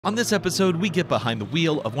On this episode, we get behind the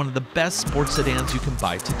wheel of one of the best sports sedans you can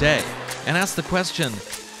buy today and ask the question,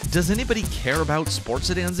 does anybody care about sports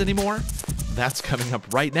sedans anymore? That's coming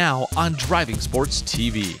up right now on Driving Sports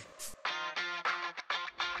TV.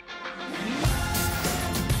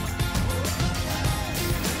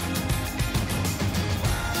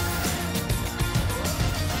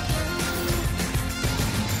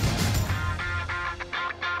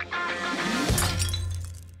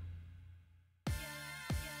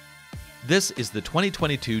 This is the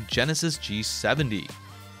 2022 Genesis G70.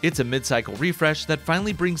 It's a mid-cycle refresh that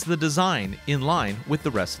finally brings the design in line with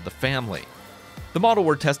the rest of the family. The model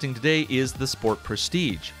we're testing today is the Sport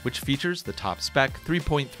Prestige, which features the top spec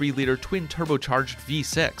 3.3-liter twin turbocharged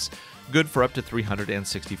V6, good for up to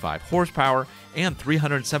 365 horsepower and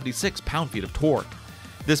 376 pound-feet of torque.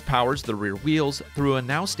 This powers the rear wheels through a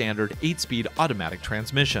now standard 8-speed automatic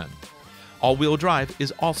transmission. All-wheel drive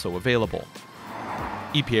is also available.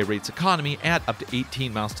 EPA rates economy at up to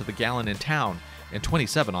 18 miles to the gallon in town and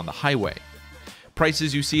 27 on the highway.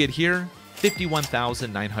 Prices you see it here,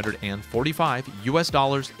 $51,945 US,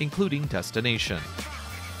 including destination.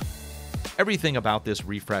 Everything about this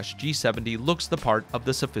refresh G70 looks the part of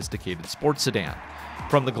the sophisticated sports sedan.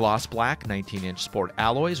 From the gloss black 19-inch sport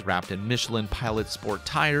alloys wrapped in Michelin Pilot sport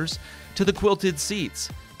tires, to the quilted seats,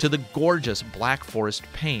 to the gorgeous black forest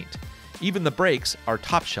paint. Even the brakes are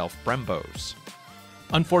top-shelf Brembos.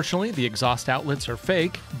 Unfortunately, the exhaust outlets are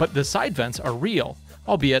fake, but the side vents are real,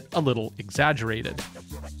 albeit a little exaggerated.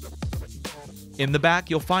 In the back,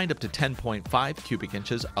 you'll find up to 10.5 cubic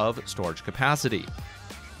inches of storage capacity.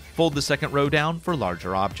 Fold the second row down for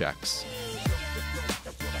larger objects.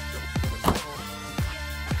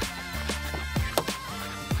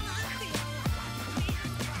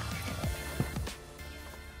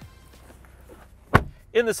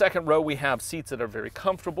 In the second row, we have seats that are very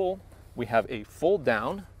comfortable. We have a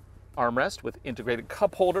fold-down armrest with integrated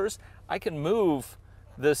cup holders. I can move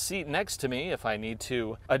the seat next to me if I need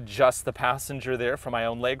to adjust the passenger there for my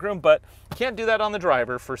own legroom, but can't do that on the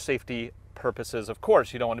driver for safety purposes. Of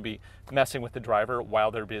course, you don't want to be messing with the driver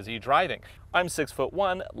while they're busy driving. I'm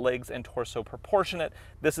 6'1", legs and torso proportionate.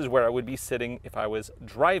 This is where I would be sitting if I was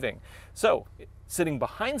driving. So, sitting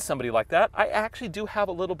behind somebody like that, I actually do have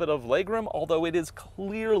a little bit of legroom, although it is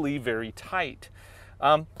clearly very tight.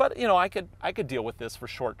 But you know, I could deal with this for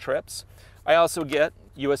short trips. I also get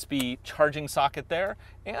USB charging socket there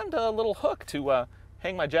and a little hook to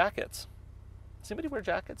hang my jackets. Does anybody wear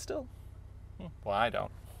jackets still? Well, I don't.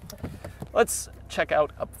 Let's check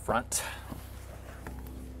out up front.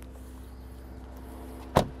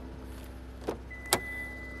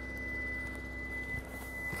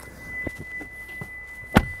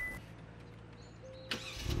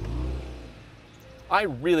 I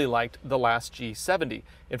really liked the last G70.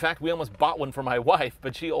 In fact, we almost bought one for my wife,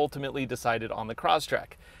 but she ultimately decided on the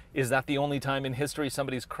Crosstrek. Is that the only time in history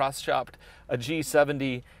somebody's cross-shopped a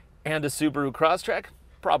G70 and a Subaru Crosstrek?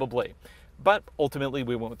 Probably. But ultimately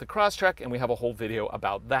we went with the Crosstrek, and we have a whole video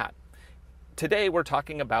about that. Today we're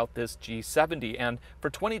talking about this G70, and for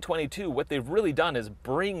 2022 what they've really done is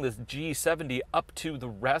bring this G70 up to the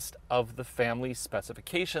rest of the family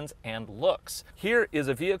specifications and looks. Here is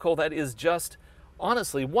a vehicle that is just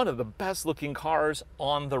honestly one of the best looking cars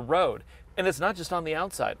on the road. And it's not just on the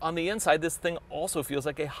outside. On the inside, this thing also feels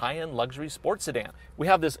like a high-end luxury sports sedan. We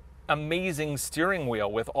have this amazing steering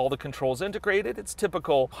wheel with all the controls integrated. It's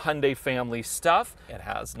typical Hyundai family stuff. It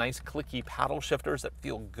has nice clicky paddle shifters that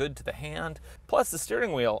feel good to the hand. Plus the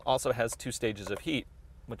steering wheel also has 2 stages of heat,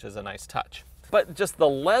 which is a nice touch. But just the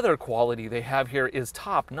leather quality they have here is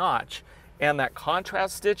top-notch. And that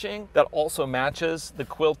contrast stitching that also matches the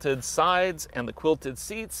quilted sides and the quilted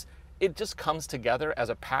seats, it just comes together as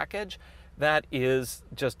a package that is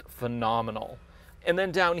just phenomenal. And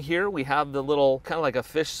then down here we have the little kind of like a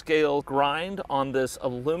fish scale grind on this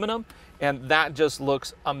aluminum, and that just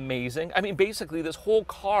looks amazing. I mean, basically this whole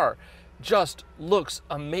car just looks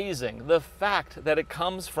amazing. The fact that it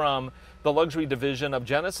comes from the luxury division of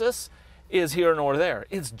Genesis is here nor there.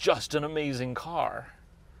 It's just an amazing car.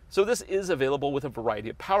 So this is available with a variety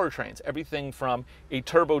of powertrains, everything from a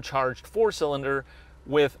turbocharged 4-cylinder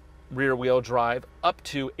with rear-wheel drive up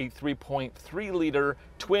to a 3.3-liter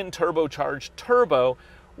twin turbocharged turbo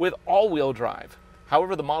with all-wheel drive.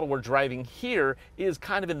 However, the model we're driving here is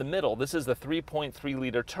kind of in the middle. This is the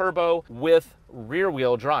 3.3-liter turbo with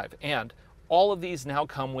rear-wheel drive, and all of these now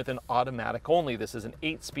come with an automatic only. This is an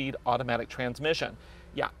 8-speed automatic transmission.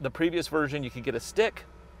 Yeah, the previous version you could get a stick,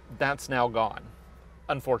 that's now gone,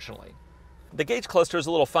 unfortunately. The gauge cluster is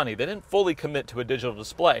a little funny. They didn't fully commit to a digital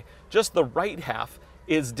display. Just the right half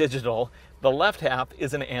is digital. The left half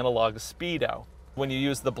is an analog speedo. When you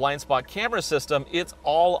use the blind spot camera system, it's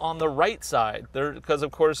all on the right side because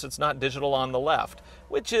of course it's not digital on the left,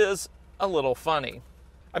 which is a little funny.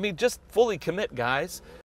 I mean, just fully commit, guys.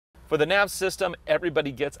 For the nav system,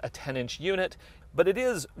 everybody gets a 10-inch unit, but it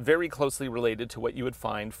is very closely related to what you would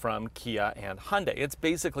find from Kia and Hyundai. It's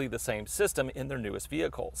basically the same system in their newest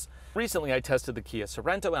vehicles. Recently, I tested the Kia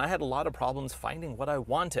Sorento and I had a lot of problems finding what I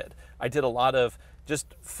wanted. I did a lot of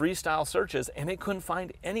just freestyle searches and it couldn't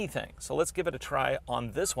find anything. So let's give it a try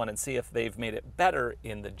on this one and see if they've made it better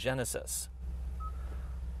in the Genesis.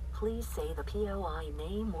 Please say the POI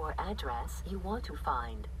name or address you want to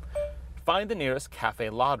find. Find the nearest Cafe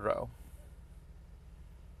Ladro.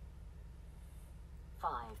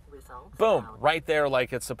 5 results. Boom, found. right there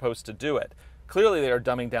like it's supposed to do it. Clearly they are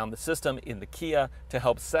dumbing down the system in the Kia to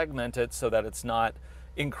help segment it so that it's not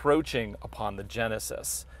encroaching upon the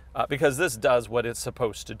Genesis. Because this does what it's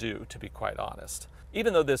supposed to do, to be quite honest.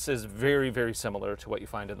 Even though this is very, very similar to what you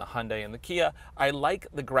find in the Hyundai and the Kia, I like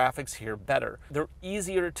the graphics here better. They're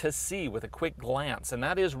easier to see with a quick glance, and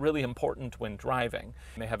that is really important when driving.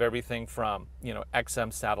 They have everything from,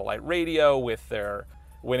 XM satellite radio with their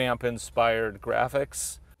Winamp-inspired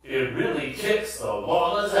graphics. It really kicks the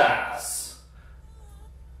Lana's ass.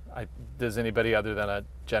 Does anybody other than a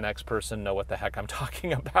Gen X person know what the heck I'm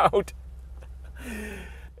talking about?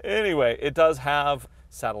 Anyway, it does have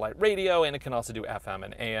satellite radio, and it can also do FM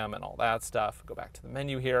and AM and all that stuff. Go back to the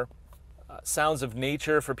menu here. Sounds of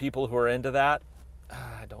nature for people who are into that.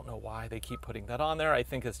 I don't know why they keep putting that on there. I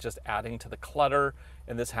think it's just adding to the clutter,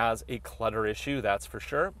 and this has a clutter issue, that's for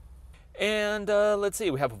sure. And let's see,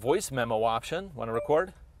 we have a voice memo option. Want to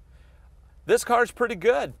record? This car's pretty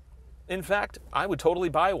good. In fact, I would totally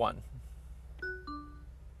buy one.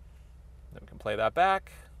 Then we can play that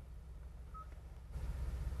back.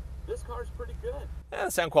 This car's pretty good. The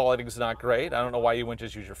sound quality is not great. I don't know why you wouldn't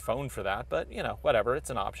just use your phone for that, but whatever, it's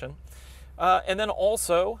an option. And then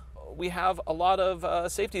also, we have a lot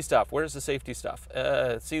of safety stuff. Where's the safety stuff?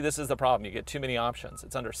 See, this is the problem. You get too many options.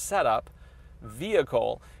 It's under Setup,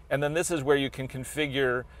 Vehicle, and then this is where you can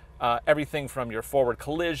configure everything from your forward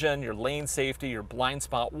collision, your lane safety, your blind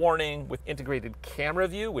spot warning with integrated camera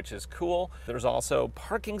view, which is cool. There's also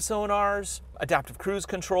parking sonars, adaptive cruise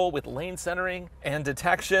control with lane centering and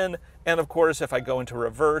detection. And of course, if I go into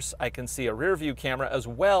reverse, I can see a rear view camera as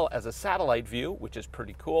well as a satellite view, which is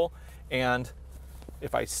pretty cool. And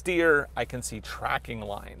if I steer, I can see tracking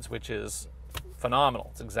lines, which is phenomenal.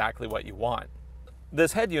 It's exactly what you want.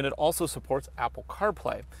 This head unit also supports Apple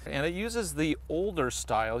CarPlay, and it uses the older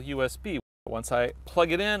style USB. Once I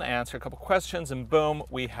plug it in, I answer a couple questions, and boom,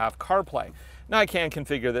 we have CarPlay. Now I can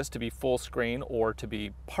configure this to be full screen or to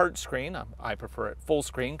be part screen. I prefer it full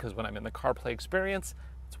screen because when I'm in the CarPlay experience,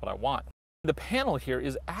 that's what I want. The panel here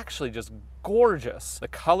is actually just gorgeous. The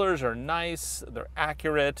colors are nice, they're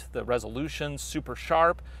accurate, the resolution's super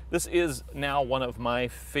sharp. This is now one of my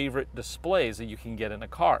favorite displays that you can get in a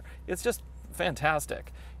car. It's just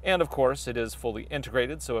fantastic. And of course, it is fully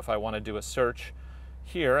integrated, so if I want to do a search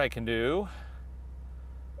here, I can do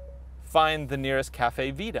find the nearest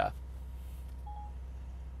Cafe Vita.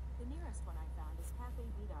 The nearest one I found is Cafe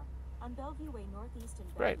Vita on Bellevue Way Northeast in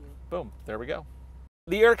Great. Bellevue. Boom. There we go.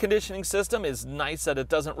 The air conditioning system is nice that it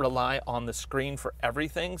doesn't rely on the screen for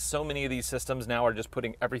everything. So many of these systems now are just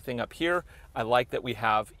putting everything up here. I like that we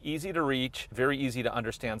have easy to reach, very easy to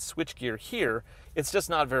understand switchgear here. It's just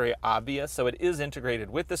not very obvious, so it is integrated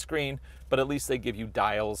with the screen, but at least they give you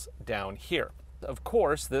dials down here. Of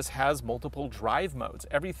course, this has multiple drive modes,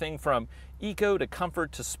 everything from Eco to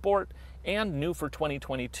Comfort to Sport, and new for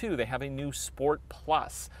 2022, they have a new Sport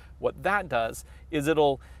Plus. What that does is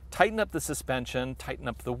it'll tighten up the suspension, tighten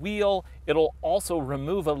up the wheel. It'll also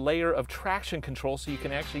remove a layer of traction control so you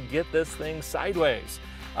can actually get this thing sideways,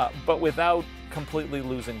 but without completely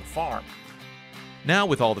losing farm. Now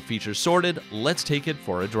with all the features sorted, let's take it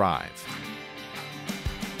for a drive.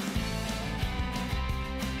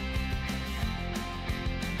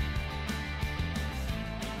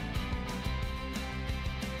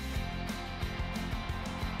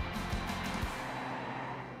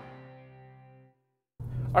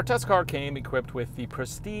 Our test car came equipped with the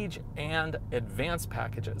Prestige and Advanced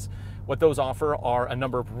packages. What those offer are a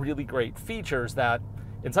number of really great features that,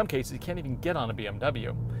 in some cases, you can't even get on a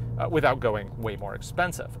BMW without going way more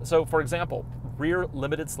expensive. So, for example, rear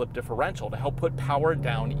limited slip differential to help put power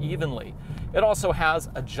down evenly. It also has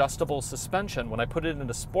adjustable suspension. When I put it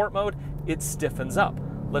into sport mode, it stiffens up.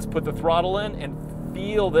 Let's put the throttle in and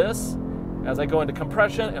feel this as I go into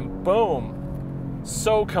compression, and boom,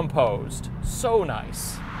 so composed, so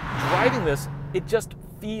nice. Driving this, it just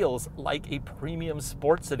feels like a premium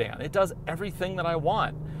sports sedan. It does everything that I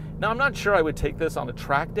want. Now, I'm not sure I would take this on a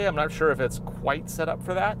track day. I'm not sure if it's quite set up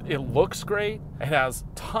for that. It looks great. It has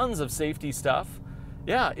tons of safety stuff.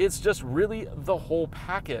 Yeah, it's just really the whole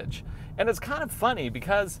package. And it's kind of funny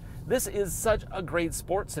because this is such a great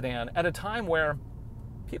sports sedan at a time where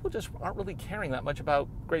people just aren't really caring that much about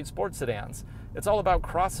great sports sedans. It's all about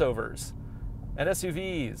crossovers and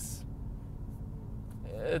SUVs.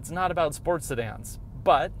 It's not about sports sedans.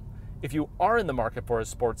 But if you are in the market for a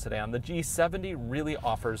sports sedan, the G70 really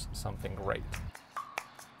offers something great.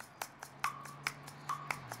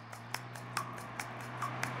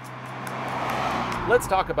 Let's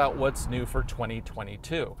talk about what's new for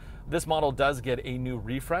 2022. This model does get a new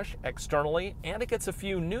refresh externally, and it gets a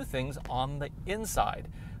few new things on the inside.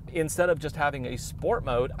 Instead of just having a sport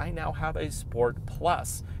mode, I now have a Sport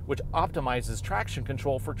Plus, which optimizes traction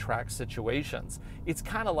control for track situations. It's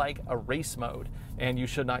kind of like a race mode, and you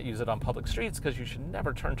should not use it on public streets because you should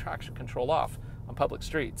never turn traction control off on public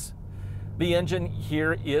streets. The engine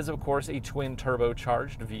here is, of course, a twin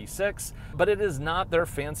turbocharged V6, but it is not their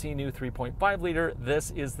fancy new 3.5 liter.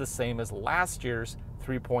 This is the same as last year's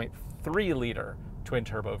 3.3 liter twin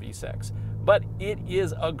turbo V6. But it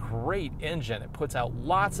is a great engine. It puts out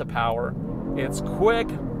lots of power. It's quick,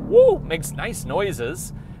 woo, makes nice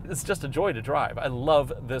noises. It's just a joy to drive. I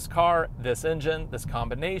love this car, this engine, this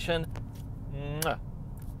combination.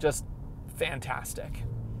 Just fantastic.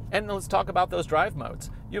 And let's talk about those drive modes.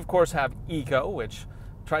 You, of course, have Eco, which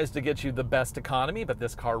tries to get you the best economy, but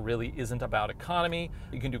this car really isn't about economy.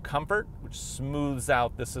 You can do Comfort, which smooths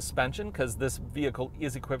out the suspension because this vehicle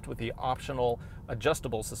is equipped with the optional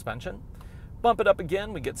adjustable suspension. Bump it up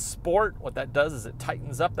again, we get Sport. What that does is it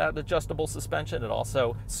tightens up that adjustable suspension. It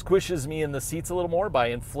also squishes me in the seats a little more by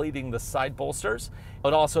inflating the side bolsters.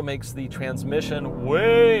 It also makes the transmission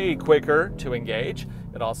way quicker to engage.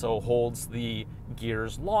 It also holds the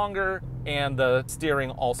gears longer, and the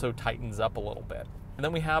steering also tightens up a little bit. And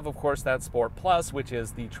then we have, of course, that Sport Plus, which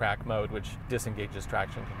is the track mode, which disengages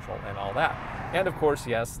traction control and all that. And of course,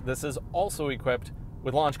 yes, this is also equipped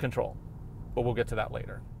with launch control, but we'll get to that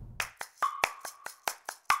later.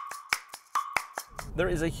 There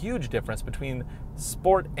is a huge difference between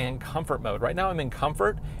Sport and Comfort mode. Right now I'm in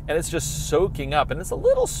Comfort, and it's just soaking up, and it's a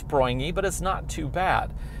little springy, but it's not too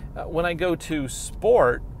bad. When I go to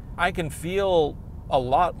Sport, I can feel a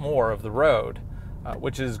lot more of the road,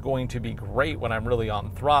 which is going to be great when I'm really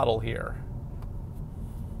on throttle here.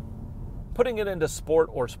 Putting it into Sport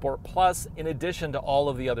or Sport Plus, in addition to all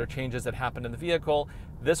of the other changes that happen in the vehicle,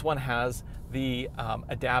 this one has the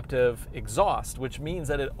adaptive exhaust, which means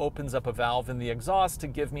that it opens up a valve in the exhaust to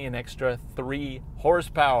give me an extra 3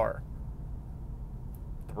 horsepower.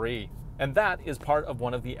 3. And that is part of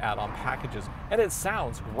one of the add-on packages, and it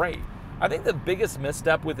sounds great. I think the biggest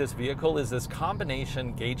misstep with this vehicle is this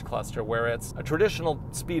combination gauge cluster where it's a traditional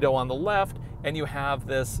speedo on the left and you have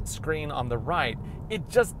this screen on the right. It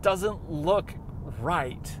just doesn't look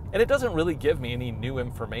right. And it doesn't really give me any new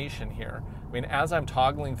information here. I mean, as I'm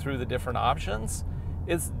toggling through the different options,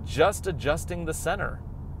 it's just adjusting the center.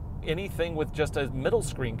 Anything with just a middle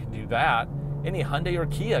screen can do that. Any Hyundai or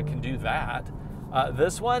Kia can do that.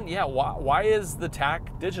 This one, yeah, why is the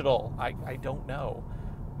TAC digital? I don't know.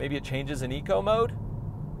 Maybe it changes in Eco mode?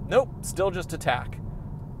 Nope, still just a TAC.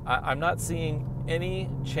 I'm not seeing any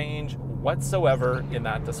change whatsoever in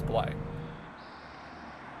that display.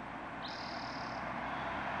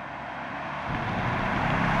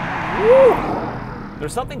 Woo!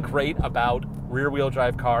 There's something great about rear-wheel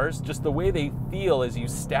drive cars, just the way they feel as you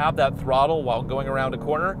stab that throttle while going around a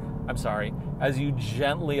corner. I'm sorry, as you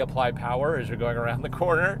gently apply power as you're going around the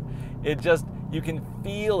corner. You can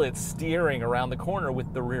feel it steering around the corner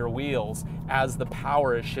with the rear wheels as the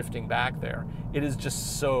power is shifting back there. It is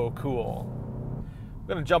just so cool. I'm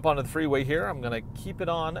gonna jump onto the freeway here. I'm gonna keep it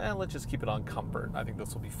on, and let's just keep it on Comfort. I think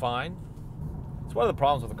this will be fine. So one of the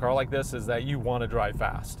problems with a car like this is that you wanna drive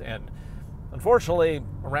fast, and unfortunately,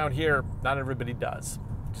 around here, not everybody does.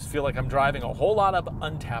 I just feel like I'm driving a whole lot of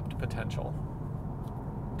untapped potential.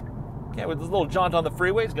 Okay, with this little jaunt on the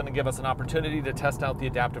freeway is going to give us an opportunity to test out the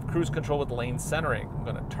adaptive cruise control with lane centering. I'm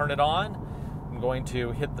going to turn it on. I'm going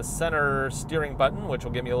to hit the center steering button, which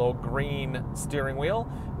will give me a little green steering wheel,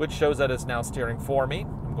 which shows that it's now steering for me.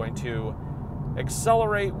 I'm going to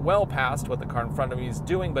accelerate well past what the car in front of me is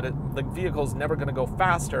doing, but the vehicle is never going to go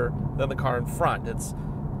faster than the car in front. It's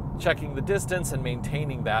checking the distance and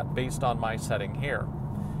maintaining that based on my setting here.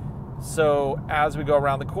 So as we go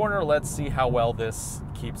around the corner, let's see how well this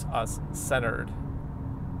keeps us centered.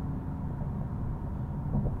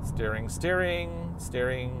 Steering, steering,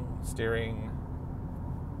 steering, steering.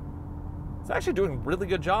 It's actually doing a really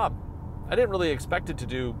good job. I didn't really expect it to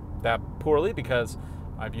do that poorly because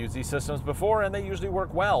I've used these systems before and they usually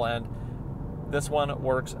work well, and this one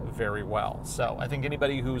works very well. So I think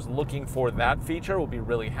anybody who's looking for that feature will be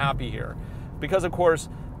really happy here. Because of course,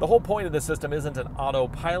 the whole point of this system isn't an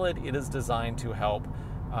autopilot. It is designed to help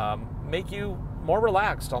make you more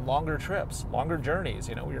relaxed on longer trips, longer journeys.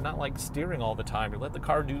 You know, you're not like steering all the time. You let the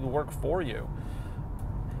car do the work for you.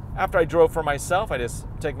 After I drove for myself, I just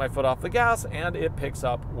take my foot off the gas and it picks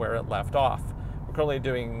up where it left off. We're currently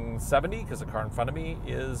doing 70 because the car in front of me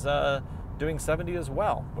is doing 70 as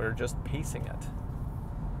well. We're just pacing it.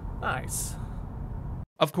 Nice.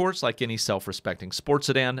 Of course, like any self-respecting sports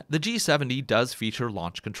sedan, the G70 does feature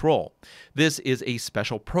launch control. This is a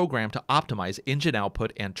special program to optimize engine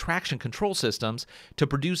output and traction control systems to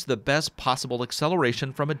produce the best possible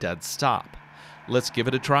acceleration from a dead stop. Let's give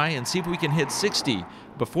it a try and see if we can hit 60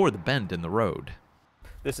 before the bend in the road.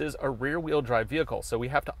 This is a rear-wheel drive vehicle, so we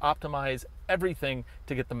have to optimize everything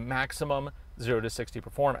to get the maximum 0 to 60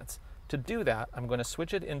 performance. To do that, I'm going to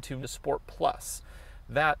switch it into Sport Plus.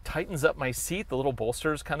 That tightens up my seat, the little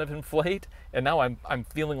bolsters kind of inflate, and now I'm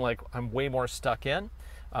feeling like I'm way more stuck in.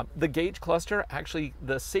 The gauge cluster, actually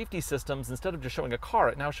the safety systems, instead of just showing a car,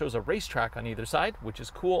 it now shows a racetrack on either side, which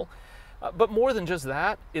is cool. But more than just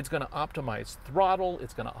that, it's going to optimize throttle,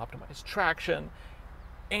 it's going to optimize traction,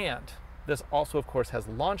 and this also, of course, has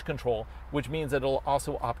launch control, which means that it'll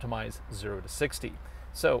also optimize 0 to 60.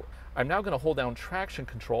 So I'm now going to hold down traction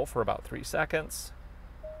control for about 3 seconds.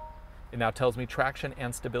 It now tells me traction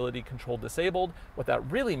and stability control disabled. What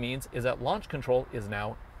that really means is that launch control is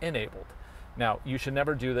now enabled. Now, you should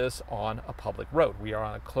never do this on a public road. We are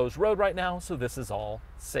on a closed road right now, so this is all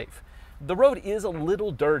safe. The road is a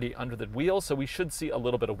little dirty under the wheel, so we should see a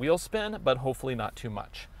little bit of wheel spin, but hopefully not too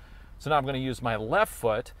much. So now I'm going to use my left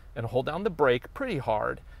foot and hold down the brake pretty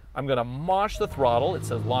hard. I'm going to mosh the throttle. It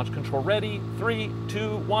says launch control ready. 3,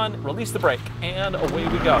 2, 1, release the brake, and away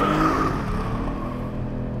we go.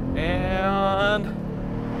 And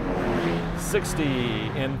 60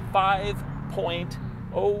 in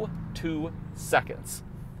 5.02 seconds.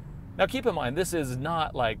 Now keep in mind, this is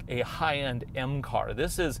not like a high-end M car.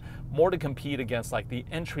 This is more to compete against like the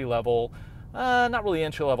entry-level, not really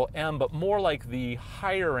entry-level M, but more like the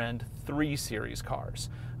higher-end 3 Series cars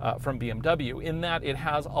from BMW, in that it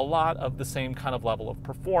has a lot of the same kind of level of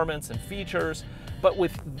performance and features. But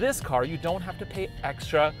with this car, you don't have to pay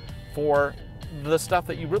extra for the stuff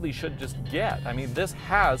that you really should just get. I mean, this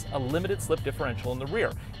has a limited slip differential in the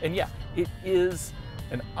rear. And yeah, it is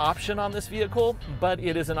an option on this vehicle, but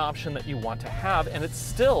it is an option that you want to have, and it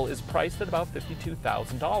still is priced at about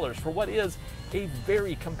 $52,000 for what is a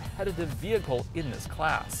very competitive vehicle in this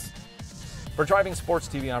class. For Driving Sports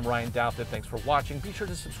TV, I'm Ryan Douthit. Thanks for watching. Be sure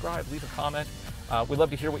to subscribe, leave a comment. We'd love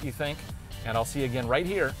to hear what you think, and I'll see you again right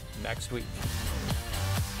here next week.